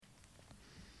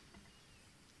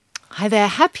Hi there,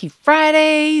 happy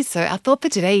Friday. So, our thought for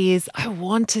today is I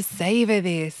want to savor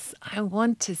this. I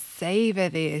want to savor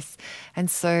this. And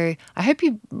so, I hope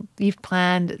you've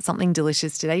planned something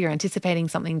delicious today. You're anticipating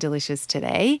something delicious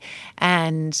today.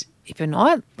 And if you're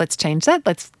not, let's change that.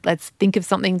 Let's think of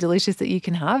something delicious that you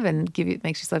can have and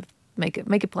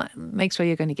make a plan, make sure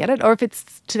you're going to get it. Or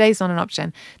if today's not an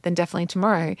option, then definitely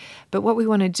tomorrow. But what we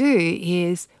want to do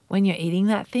is when you're eating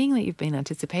that thing that you've been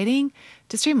anticipating,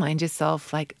 just remind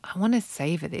yourself, like, I want to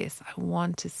savor this. I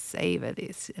want to savor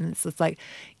this. And it's just like,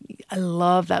 I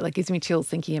love that. Like, gives me chills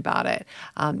thinking about it.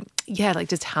 Like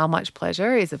just how much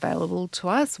pleasure is available to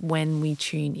us when we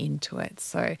tune into it.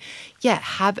 So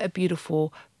have a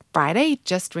beautiful Friday,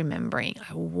 just remembering,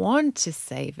 I want to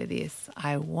savor this.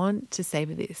 I want to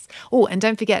savor this. Oh, and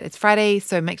don't forget, it's Friday,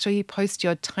 so make sure you post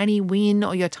your tiny win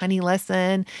or your tiny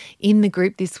lesson in the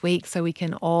group this week so we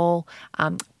can all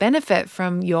benefit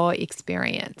from your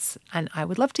experience. And I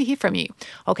would love to hear from you.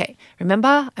 Okay,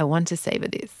 remember, I want to savor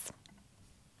this.